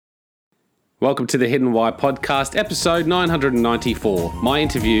Welcome to the Hidden Why podcast, episode 994, my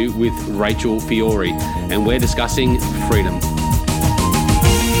interview with Rachel Fiori, and we're discussing freedom.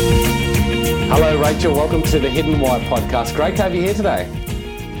 Hello, Rachel. Welcome to the Hidden Why podcast. Great to have you here today.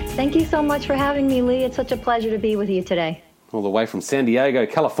 Thank you so much for having me, Lee. It's such a pleasure to be with you today. All the way from San Diego,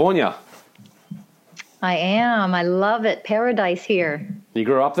 California. I am. I love it. Paradise here. You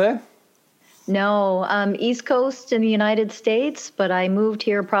grew up there? No, East Coast in the United States, but I moved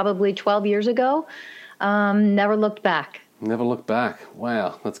here probably 12 years ago. Never looked back. Never looked back.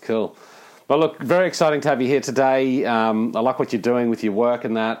 Wow, that's cool. Well, look, very exciting to have you here today. I like what you're doing with your work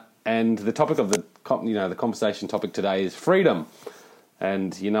and that. And the topic of the conversation topic today is freedom.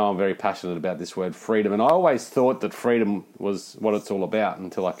 And I'm very passionate about this word freedom. And I always thought that freedom was what it's all about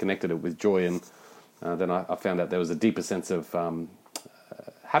until I connected it with joy. And then I found out there was a deeper sense of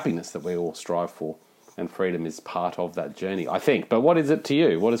happiness that we all strive for, and freedom is part of that journey, I think. But what is it to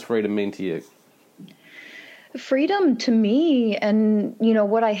you? What does freedom mean to you? Freedom to me, and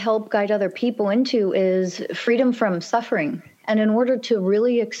what I help guide other people into, is freedom from suffering. And in order to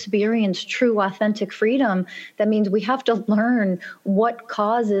really experience true, authentic freedom, that means we have to learn what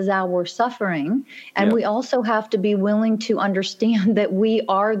causes our suffering. And we also have to be willing to understand that we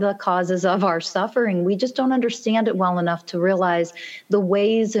are the causes of our suffering. We just don't understand it well enough to realize the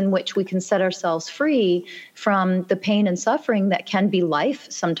ways in which we can set ourselves free from the pain and suffering that can be life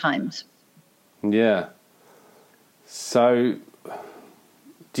sometimes. Yeah. So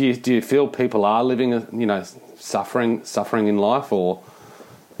do you feel people are living suffering in life, or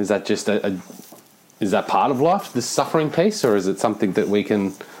is that just is that part of life, the suffering piece, or is it something that we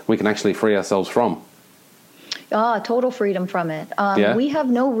can actually free ourselves from? Total freedom from it. We have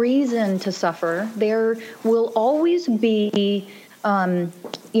no reason to suffer. There will always be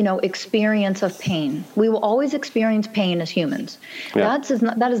experience of pain. We will always experience pain as humans. That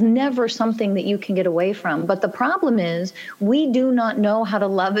is never something that you can get away from. But the problem is we do not know how to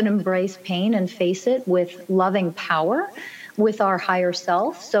love and embrace pain and face it with loving power, with our higher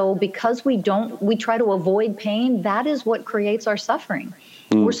self. So because we try to avoid pain, that is what creates our suffering.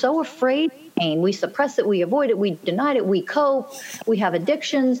 We're so afraid of pain. We suppress it, we avoid it, we deny it, we cope, we have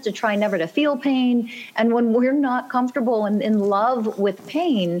addictions to try never to feel pain. And when we're not comfortable and in love with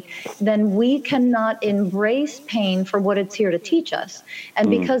pain, then we cannot embrace pain for what it's here to teach us. And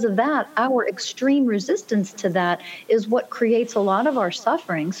because of that, our extreme resistance to that is what creates a lot of our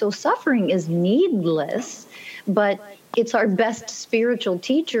suffering. So suffering is needless, but it's our best spiritual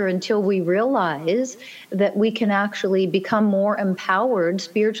teacher until we realize that we can actually become more empowered,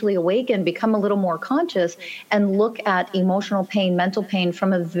 spiritually awakened, become a little more conscious, and look at emotional pain, mental pain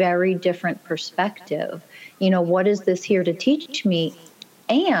from a very different perspective. What is this here to teach me?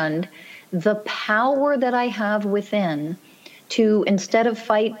 And the power that I have within to, instead of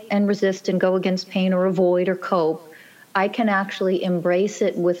fight and resist and go against pain or avoid or cope, I can actually embrace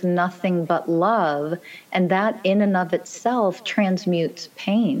it with nothing but love, and that in and of itself transmutes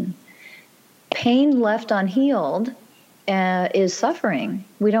pain. Pain left unhealed is suffering.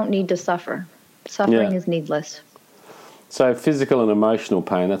 We don't need to suffer. Suffering is needless. So physical and emotional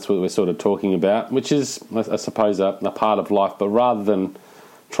pain, that's what we're sort of talking about, which is, I suppose, a part of life, but rather than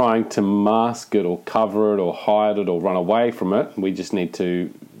trying to mask it or cover it or hide it or run away from it, we just need to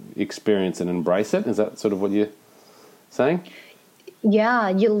experience and embrace it. Is that sort of what you're saying? Yeah,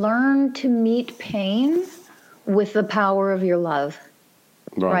 you learn to meet pain with the power of your love,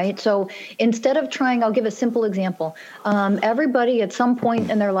 right? So instead of trying, I'll give a simple example. Everybody at some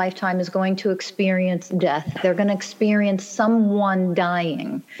point in their lifetime is going to experience death. They're going to experience someone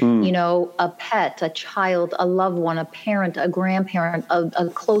dying, a pet, a child, a loved one, a parent, a grandparent, a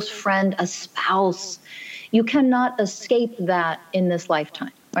close friend, a spouse. You cannot escape that in this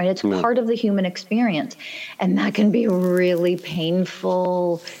lifetime. Right? It's part of the human experience. And that can be really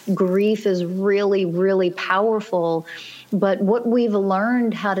painful. Grief is really, really powerful. But what we've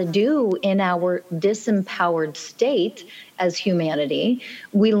learned how to do in our disempowered state as humanity,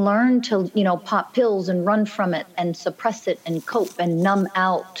 we learn to, pop pills and run from it and suppress it and cope and numb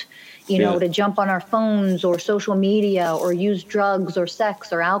out, to jump on our phones or social media or use drugs or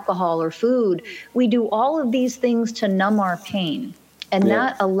sex or alcohol or food. We do all of these things to numb our pain. And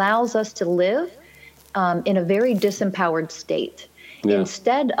that allows us to live in a very disempowered state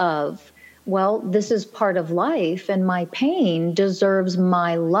instead of, this is part of life and my pain deserves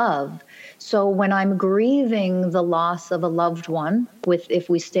my love. So when I'm grieving the loss of a loved one, if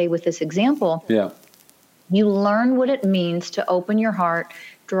we stay with this example, you learn what it means to open your heart,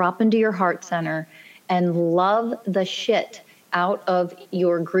 drop into your heart center, and love the shit out of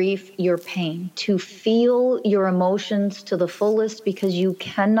your grief, your pain, to feel your emotions to the fullest, because you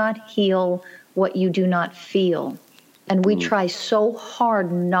cannot heal what you do not feel. And we try so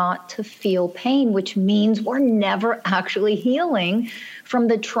hard not to feel pain, which means we're never actually healing from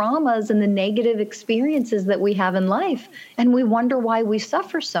the traumas and the negative experiences that we have in life. And we wonder why we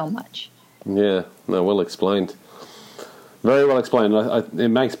suffer so much. Yeah, no, well explained. Very well explained. It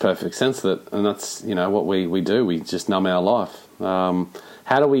makes perfect sense and that's what we do. We just numb our life.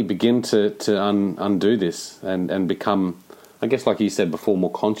 How do we begin to undo this and become, I guess, like you said before,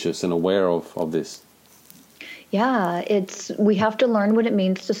 more conscious and aware of this? Yeah, we have to learn what it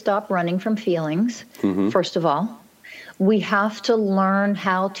means to stop running from feelings, first of all. We have to learn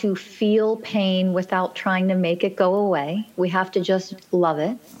how to feel pain without trying to make it go away. We have to just love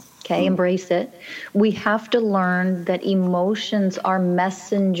it, okay, embrace it. We have to learn that emotions are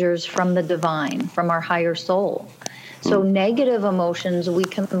messengers from the divine, from our higher soul. So negative emotions, we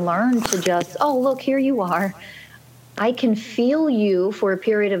can learn to just, oh, look, here you are. I can feel you for a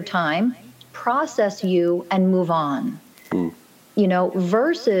period of time, process you, and move on.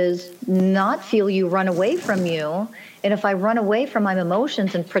 Versus not feel you, run away from you. And if I run away from my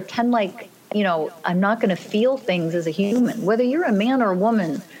emotions and pretend like, I'm not going to feel things as a human, whether you're a man or a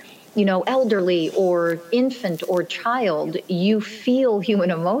woman, elderly or infant or child, you feel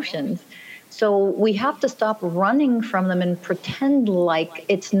human emotions. So we have to stop running from them and pretend like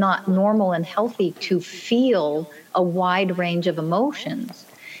it's not normal and healthy to feel a wide range of emotions.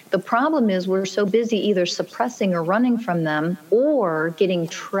 The problem is we're so busy either suppressing or running from them or getting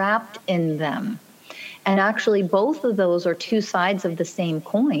trapped in them. And actually, both of those are two sides of the same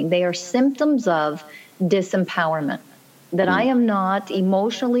coin. They are symptoms of disempowerment, that I am not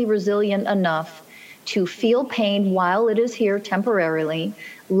emotionally resilient enough to feel pain while it is here temporarily,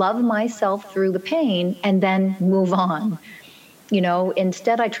 love myself through the pain, and then move on.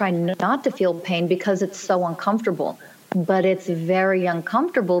 Instead, I try not to feel pain because it's so uncomfortable. But it's very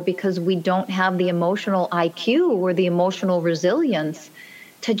uncomfortable because we don't have the emotional IQ or the emotional resilience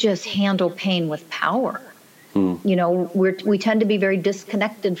to just handle pain with power. We tend to be very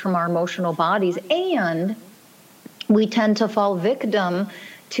disconnected from our emotional bodies, and we tend to fall victim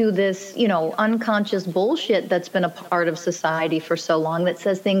to this, unconscious bullshit that's been a part of society for so long that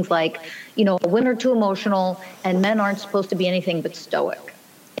says things like, women are too emotional and men aren't supposed to be anything but stoic.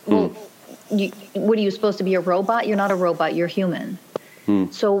 Well, what are you supposed to be, a robot? You're not a robot, you're human.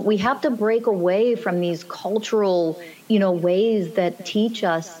 So we have to break away from these cultural, ways that teach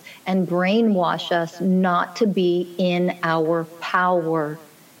us and brainwash us not to be in our power.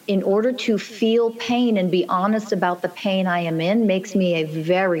 In order to feel pain and be honest about the pain I am in makes me a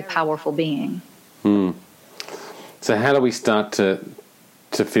very powerful being. So how do we start to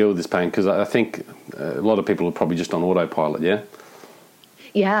feel this pain? Because I think a lot of people are probably just on autopilot, yeah?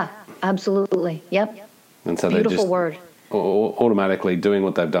 Yeah, absolutely. Yep. And so Beautiful they're just word. Automatically doing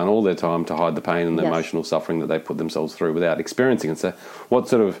what they've done all their time to hide the pain and the emotional suffering that they put themselves through without experiencing it. So what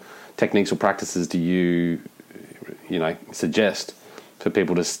sort of techniques or practices do you suggest for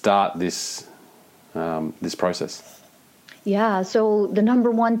people to start this process? Yeah, so the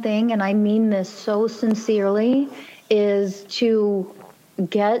number one thing, and I mean this so sincerely, is to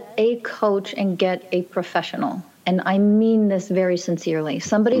get a coach and get a professional. And I mean this very sincerely.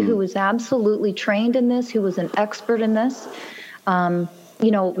 Somebody who is absolutely trained in this, who is an expert in this.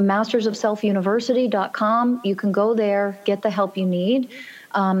 mastersofselfuniversity.com. You can go there, get the help you need.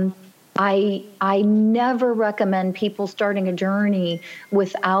 I never recommend people starting a journey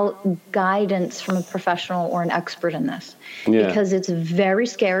without guidance from a professional or an expert in this, because it's very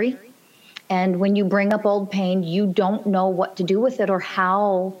scary. And when you bring up old pain, you don't know what to do with it or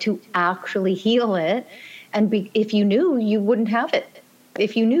how to actually heal it. And if you knew, you wouldn't have it.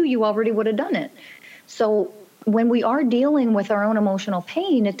 If you knew, you already would have done it. So when we are dealing with our own emotional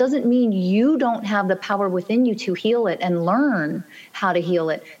pain, it doesn't mean you don't have the power within you to heal it and learn how to heal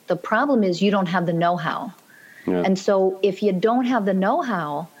it. The problem is you don't have the know-how. Yeah. And so if you don't have the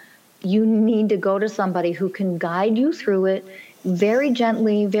know-how, you need to go to somebody who can guide you through it very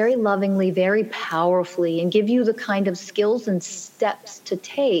gently, very lovingly, very powerfully, and give you the kind of skills and steps to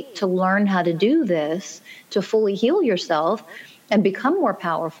take to learn how to do this, to fully heal yourself and become more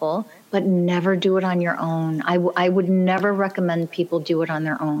powerful, but never do it on your own. I would never recommend people do it on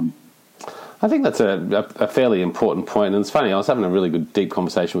their own. I think that's a fairly important point. And it's funny, I was having a really good, deep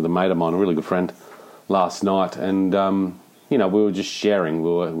conversation with a mate of mine, a really good friend, last night. And, we were just sharing.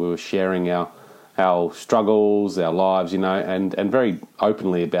 We were sharing our struggles, our lives, and very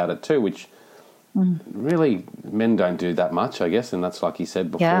openly about it too, which really men don't do that much, I guess. And that's like you said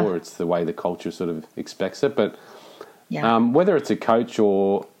before, It's the way the culture sort of expects it. But Yeah. Whether it's a coach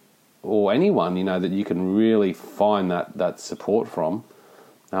or anyone, you know, that you can really find that support from.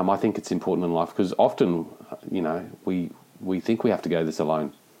 I think it's important in life because often, you know, we think we have to go this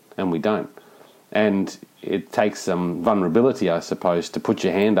alone, and we don't. And it takes some vulnerability, I suppose, to put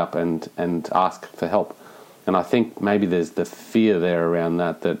your hand up and ask for help. And I think maybe there's the fear there around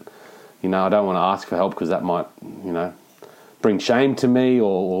that, you know, I don't want to ask for help because that might, you know, bring shame to me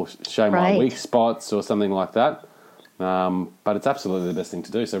or show my weak spots or something like that. But it's absolutely the best thing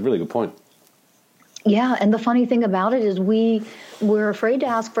to do. So really good point. Yeah, and the funny thing about it is we're afraid to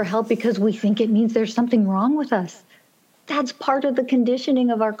ask for help because we think it means there's something wrong with us. That's part of the conditioning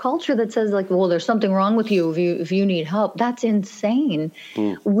of our culture that says, like, well, there's something wrong with you if you need help. That's insane.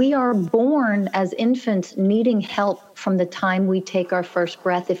 We are born as infants needing help from the time we take our first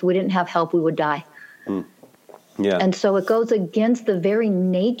breath. If we didn't have help, we would die. Yeah. And so it goes against the very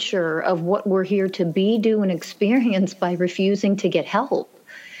nature of what we're here to be, do, and experience by refusing to get help.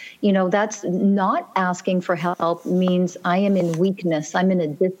 You know, that's not asking for help means I am in weakness. I'm in a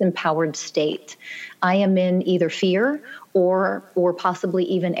disempowered state. I am in either fear or possibly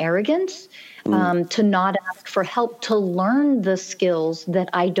even arrogance to not ask for help, to learn the skills that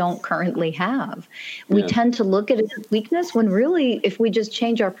I don't currently have. We tend to look at it as weakness when really, if we just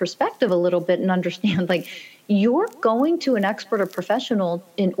change our perspective a little bit and understand, like, you're going to an expert or professional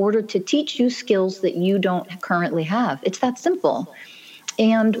in order to teach you skills that you don't currently have. It's that simple.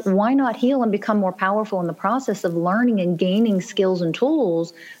 And why not heal and become more powerful in the process of learning and gaining skills and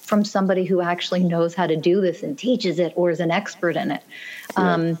tools from somebody who actually knows how to do this and teaches it or is an expert in it?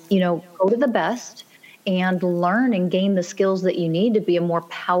 You know, go to the best and learn and gain the skills that you need to be a more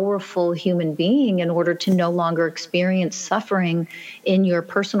powerful human being in order to no longer experience suffering in your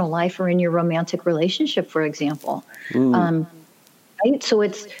personal life or in your romantic relationship, for example. Right? So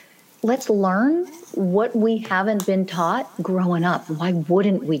let's learn what we haven't been taught growing up. Why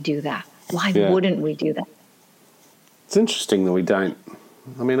wouldn't we do that? Why wouldn't we do that? It's interesting that we don't.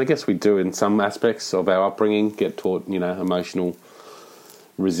 I mean, I guess we do in some aspects of our upbringing, get taught, you know, emotional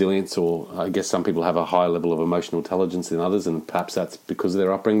resilience, or I guess some people have a higher level of emotional intelligence than others, and perhaps that's because of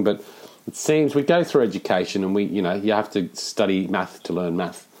their upbringing. But it seems we go through education and you have to study math to learn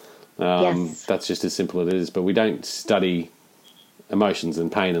math. That's just as simple as it is. But we don't study emotions and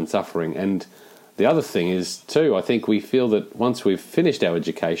pain and suffering. And the other thing is, too, I think we feel that once we've finished our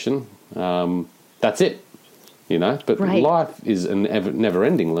education, that's it, you know. But life is a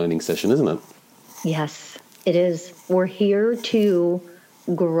never-ending learning session, isn't it? Yes, it is. We're here to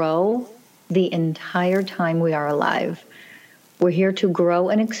grow the entire time we are alive. We're here to grow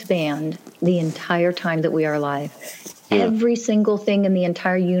and expand the entire time that we are alive. Every single thing in the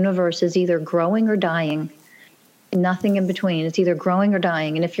entire universe is either growing or dying. Nothing in between. It's either growing or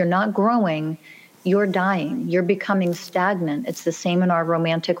dying. And if you're not growing, you're dying. You're becoming stagnant. It's the same in our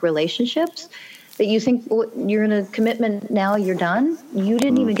romantic relationships. That you think you're in a commitment now, you're done. You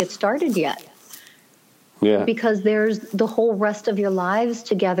didn't even get started yet. Yeah. Because there's the whole rest of your lives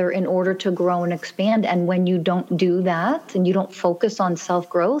together in order to grow and expand. And when you don't do that and you don't focus on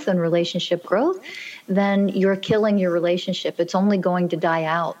self-growth and relationship growth, then you're killing your relationship. It's only going to die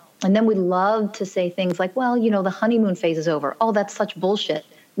out. And then we love to say things like, well, you know, the honeymoon phase is over. Oh, that's such bullshit.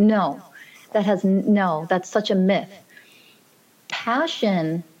 No, that's such a myth.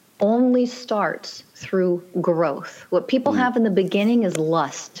 Passion only starts through growth. What people have in the beginning is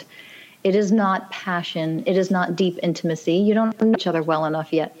lust. It is not passion. It is not deep intimacy. You don't know each other well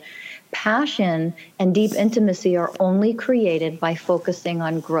enough yet. Passion and deep intimacy are only created by focusing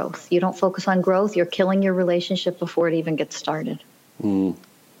on growth. You don't focus on growth, you're killing your relationship before it even gets started.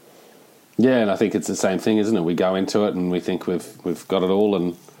 Yeah, and I think it's the same thing, isn't it? We go into it and we think we've got it all,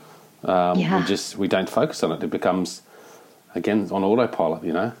 and we don't focus on it. It becomes, again, on autopilot,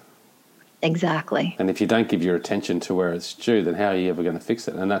 you know? Exactly. And if you don't give your attention to where it's due, then how are you ever going to fix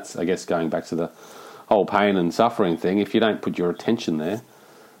it? And that's, I guess, going back to the whole pain and suffering thing. If you don't put your attention there,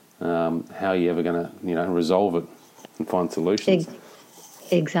 how are you ever going to, you know, resolve it and find solutions?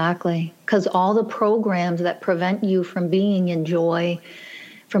 Exactly. Because all the programs that prevent you from being in joy,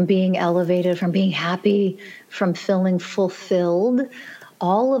 from being elevated, from being happy, from feeling fulfilled,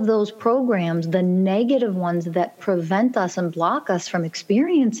 all of those programs, the negative ones that prevent us and block us from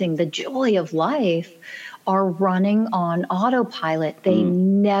experiencing the joy of life, are running on autopilot. They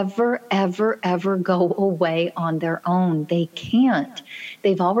never, ever, ever go away on their own. They can't.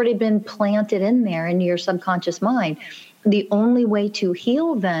 They've already been planted in there in your subconscious mind. The only way to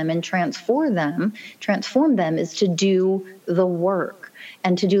heal them and transform them is to do the work.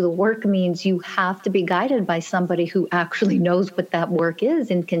 And to do the work means you have to be guided by somebody who actually knows what that work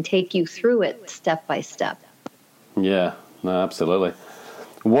is and can take you through it step by step. Yeah, no, absolutely.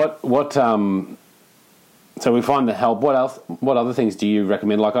 So we find the help. What other things do you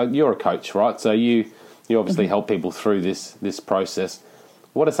recommend? Like, you're a coach, right? So you obviously help people through this process.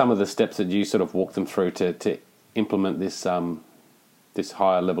 What are some of the steps that you sort of walk them through to implement this this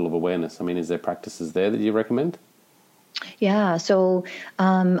higher level of awareness? I mean, is there practices there that you recommend? Yeah, so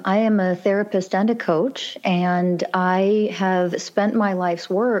I am a therapist and a coach, and I have spent my life's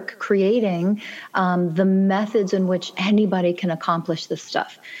work creating the methods in which anybody can accomplish this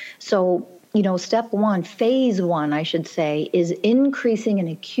stuff. So, step one, phase one, I should say, is increasing an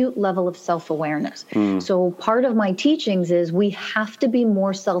acute level of self-awareness. So part of my teachings is we have to be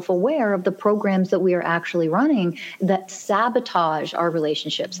more self-aware of the programs that we are actually running that sabotage our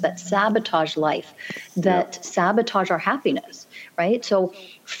relationships, that sabotage life, that sabotage our happiness, right? So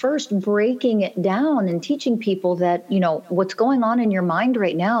first breaking it down and teaching people that, what's going on in your mind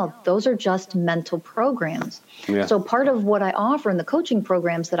right now, those are just mental programs. Yeah. So part of what I offer in the coaching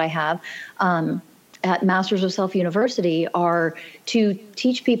programs that I have at Masters of Self University are to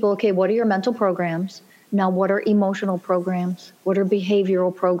teach people, okay, what are your mental programs? Now, what are emotional programs? What are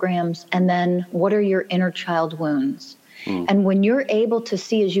behavioral programs? And then what are your inner child wounds? And when you're able to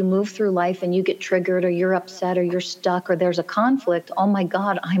see as you move through life and you get triggered or you're upset or you're stuck or there's a conflict, oh my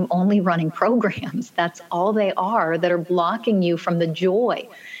God, I'm only running programs. That's all they are that are blocking you from the joy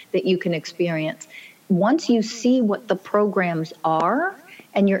that you can experience. Once you see what the programs are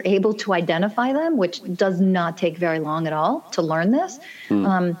and you're able to identify them, which does not take very long at all to learn this,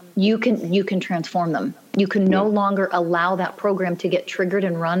 you can transform them. You can no longer allow that program to get triggered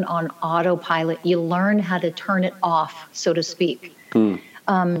and run on autopilot. You learn how to turn it off, so to speak.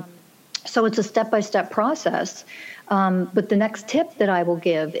 So it's a step-by-step process. But the next tip that I will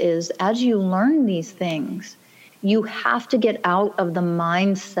give is as you learn these things, you have to get out of the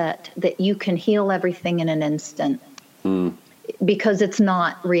mindset that you can heal everything in an instant. Because it's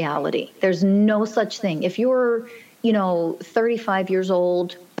not reality. There's no such thing. If you're, 35 years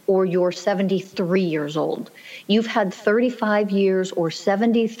old or you're 73 years old, you've had 35 years or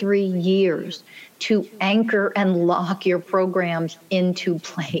 73 years to anchor and lock your programs into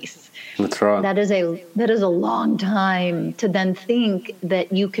place. That's right. That is a long time to then think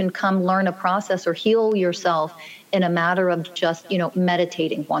that you can come learn a process or heal yourself in a matter of just,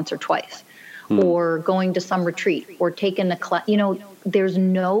 meditating once or twice. Or going to some retreat or taking a class. There's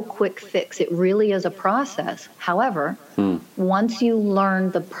no quick fix. It really is a process. However, once you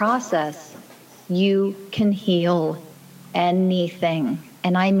learn the process, you can heal anything.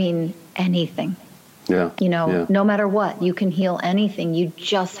 And I mean anything. Yeah. No matter what, you can heal anything. You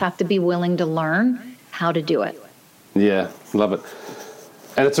just have to be willing to learn how to do it. Yeah, love it.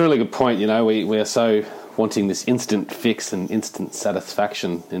 And it's a really good point. We are so wanting this instant fix and instant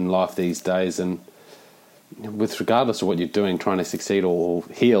satisfaction in life these days, and with regardless of what you're doing, trying to succeed or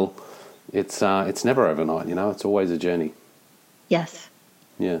heal, it's never overnight. It's always a journey. Yes.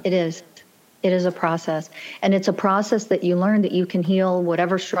 Yeah. It is. It is a process, and it's a process that you learn that you can heal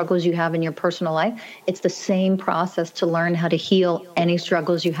whatever struggles you have in your personal life. It's the same process to learn how to heal any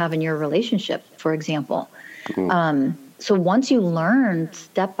struggles you have in your relationship, for example. So once you learn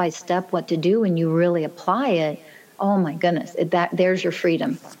step by step what to do and you really apply it, oh my goodness, there's your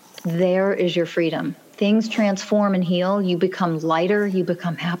freedom. There is your freedom. Things transform and heal. You become lighter. You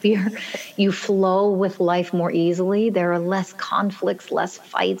become happier. You flow with life more easily. There are less conflicts, less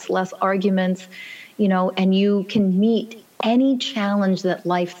fights, less arguments, and you can meet any challenge that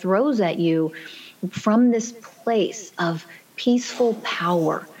life throws at you from this place of peaceful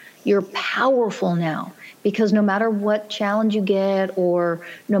power. You're powerful now. Because no matter what challenge you get or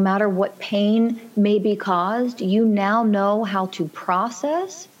no matter what pain may be caused, you now know how to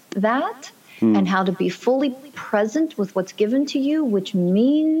process that and how to be fully present with what's given to you, which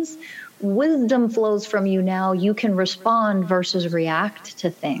means wisdom flows from you now. You can respond versus react to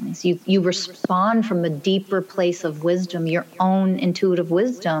things. You respond from a deeper place of wisdom, your own intuitive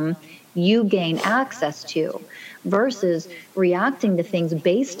wisdom you gain access to versus reacting to things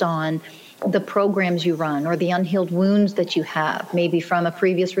based on the programs you run or the unhealed wounds that you have, maybe from a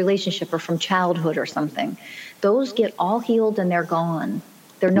previous relationship or from childhood or something. Those get all healed and they're gone.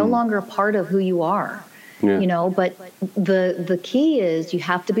 They're no longer a part of who you are, but the key is you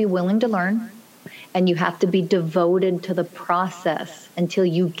have to be willing to learn and you have to be devoted to the process until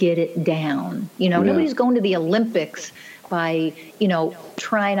you get it down. Nobody's going to the Olympics by,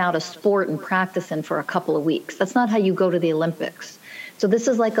 trying out a sport and practicing for a couple of weeks. That's not how you go to the Olympics. So this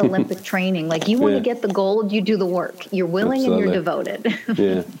is like Olympic training. Like you want to get the gold, you do the work. You're willing and you're devoted.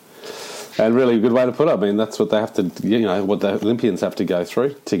 Yeah. And really a good way to put it. I mean, that's what they have to, what the Olympians have to go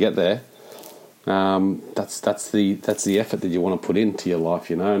through to get there. that's the effort that you want to put into your life,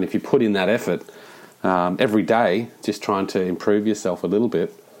 you know. And if you put in that effort every day, just trying to improve yourself a little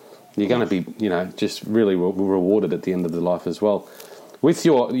bit, you're going to be, you know, just really rewarded at the end of the life as well. With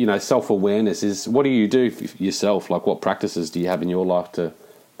your, you know, self-awareness, what do you do for yourself? Like, what practices do you have in your life to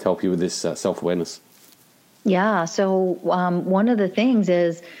help you with this self-awareness? Yeah. So one of the things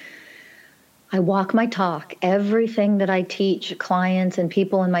is I walk my talk. Everything that I teach clients and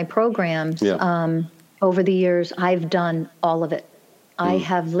people in my programs over the years, I've done all of it. I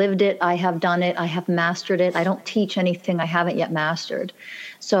have lived it. I have done it. I have mastered it. I don't teach anything I haven't yet mastered.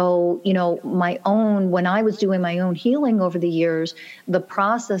 So, you know, when I was doing my own healing over the years, the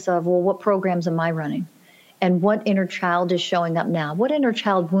process of, well, what programs am I running? And what inner child is showing up now? What inner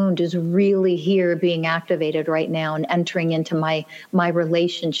child wound is really here being activated right now and entering into my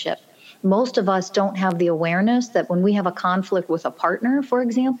relationship? Most of us don't have the awareness that when we have a conflict with a partner, for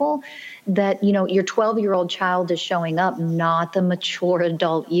example, that, you know, your 12-year-old child is showing up, not the mature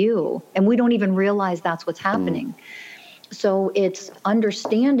adult you. And we don't even realize that's what's happening. So it's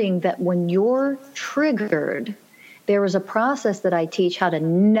understanding that when you're triggered, there is a process that I teach how to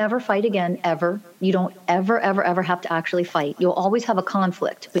never fight again, ever. You don't ever have to actually fight. You'll always have a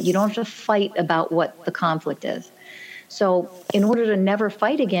conflict, but you don't have to fight about what the conflict is. So in order to never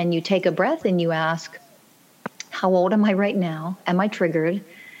fight again, you take a breath and you ask, how old am I right now? Am I triggered?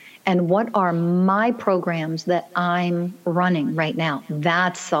 And what are my programs that I'm running right now?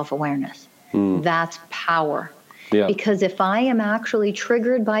 That's self-awareness. That's power. Yeah. Because if I am actually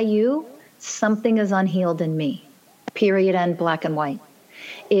triggered by you, something is unhealed in me. Period, end, black and white.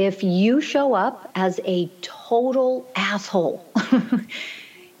 If you show up as a total asshole,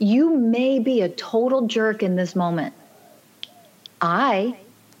 you may be a total jerk in this moment. I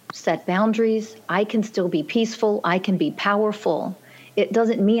set boundaries. I can still be peaceful. I can be powerful. It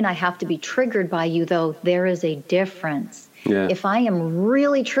doesn't mean I have to be triggered by you, though. There is a difference. Yeah. If I am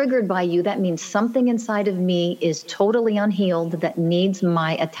really triggered by you, that means something inside of me is totally unhealed that needs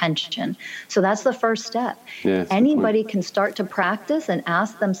my attention. So that's the first step. Yeah, anybody can start to practice and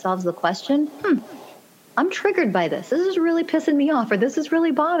ask themselves the question, I'm triggered by this. This is really pissing me off, or this is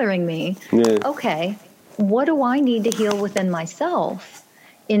really bothering me. Yeah. Okay. What do I need to heal within myself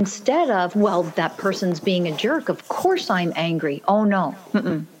instead of, well, that person's being a jerk. Of course I'm angry. Oh, no.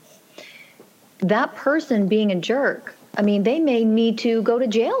 That person being a jerk, I mean, they may need to go to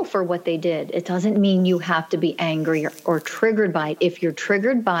jail for what they did. It doesn't mean you have to be angry or triggered by it. If you're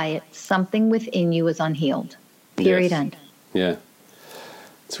triggered by it, something within you is unhealed. Period, end. Yeah.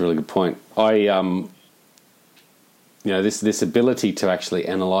 That's a really good point. You know, this ability to actually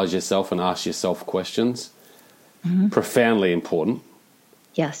analyze yourself and ask yourself questions, profoundly important.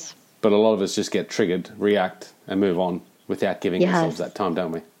 Yes. But a lot of us just get triggered, react, and move on without giving ourselves that time,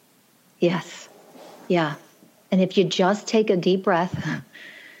 don't we? Yes. Yeah. And if you just take a deep breath,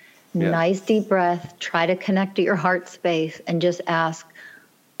 nice deep breath, try to connect to your heart space and just ask,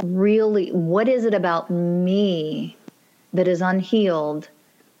 really, what is it about me that is unhealed,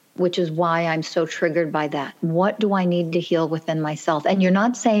 which is why I'm so triggered by that? What do I need to heal within myself? And you're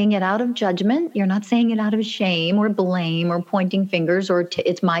not saying it out of judgment. You're not saying it out of shame or blame or pointing fingers or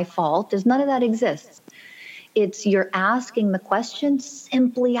it's my fault. None of that exists. It's you're asking the question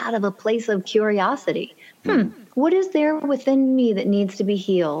simply out of a place of curiosity. What is there within me that needs to be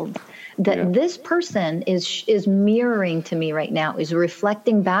healed? That this person is mirroring to me right now, is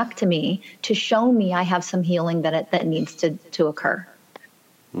reflecting back to me to show me I have some healing that needs to occur.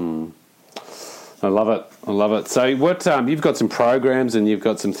 I love it. So what you've got some programs and you've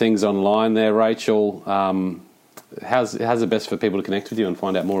got some things online there, Rachel. How's it best for people to connect with you and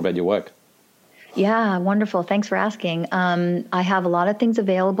find out more about your work? Yeah, wonderful. Thanks for asking. I have a lot of things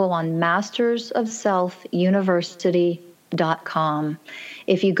available on mastersofselfuniversity.com.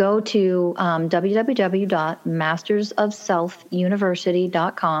 If you go to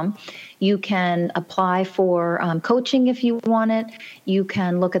www.mastersofselfuniversity.com, you can apply for coaching if you want it. You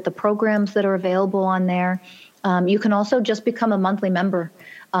can look at the programs that are available on there. You can also just become a monthly member.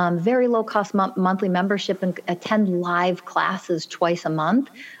 Very low-cost monthly membership and attend live classes twice a month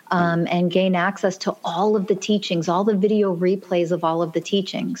and gain access to all of the teachings, all the video replays of all of the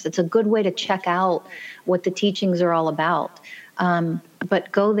teachings. It's a good way to check out what the teachings are all about.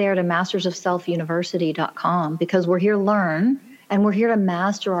 But go there to mastersofselfuniversity.com because we're here to learn and we're here to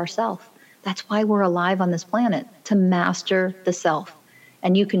master ourselves. That's why we're alive on this planet, to master the self.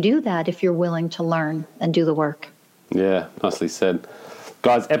 And you can do that if you're willing to learn and do the work. Yeah, nicely said.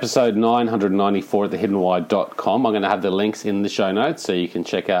 Guys, episode 994 at thehiddenwhy.com. I'm going to have the links in the show notes so you can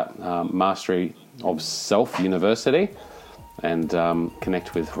check out Mastery of Self University. and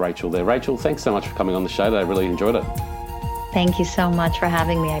connect with Rachel there. Rachel, thanks so much for coming on the show today. I really enjoyed it. Thank you so much for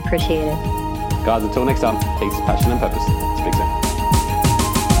having me. I appreciate it. Guys, until next time, peace, passion, and purpose. Speak soon.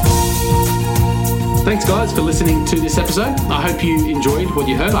 Thanks, guys, for listening to this episode. I hope you enjoyed what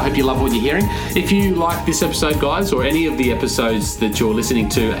you heard. I hope you love what you're hearing. If you like this episode, guys, or any of the episodes that you're listening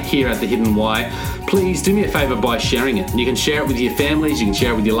to here at The Hidden Why, please do me a favor by sharing it. You can share it with your families. You can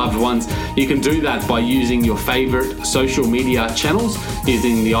share it with your loved ones. You can do that by using your favorite social media channels,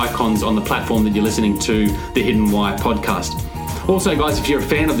 using the icons on the platform that you're listening to The Hidden Why podcast. Also, guys, if you're a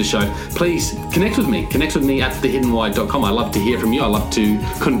fan of the show, please connect with me. Connect with me at thehiddenwhy.com. I love to hear from you. I love to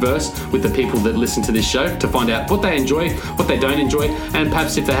converse with the people that listen to this show to find out what they enjoy, what they don't enjoy, and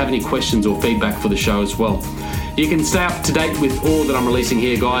perhaps if they have any questions or feedback for the show as well. You can stay up to date with all that I'm releasing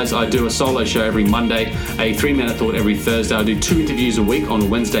here, guys. I do a solo show every Monday, a 3-minute thought every Thursday. I do 2 interviews a week on a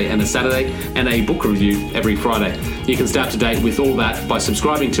Wednesday and a Saturday, and a book review every Friday. You can stay up to date with all that by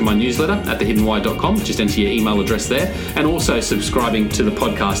subscribing to my newsletter at thehiddenwhy.com. Just enter your email address there, and also subscribing to the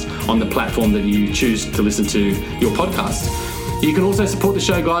podcast on the platform that you choose to listen to your podcast. You can also support the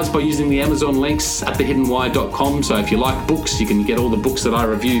show, guys, by using the Amazon links at thehiddenwhy.com. So if you like books, you can get all the books that I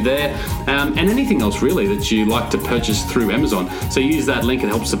review there, and anything else really that you like to purchase through Amazon. So use that link, it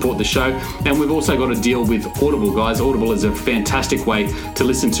helps support the show. And we've also got a deal with Audible, guys. Audible is a fantastic way to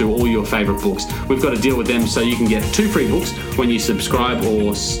listen to all your favorite books. We've got a deal with them so you can get 2 free books when you subscribe,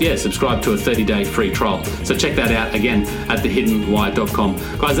 or subscribe to a 30-day free trial. So check that out again at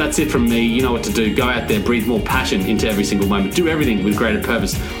thehiddenwhy.com. Guys, that's it from me. You know what to do. Go out there, breathe more passion into every single moment. Do everything with greater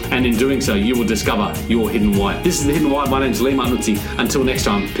purpose, and in doing so you will discover your hidden why. This is The Hidden Why. My name's Lee Martinuzzi. Until next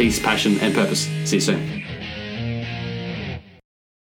time, peace, passion, and purpose. See you soon.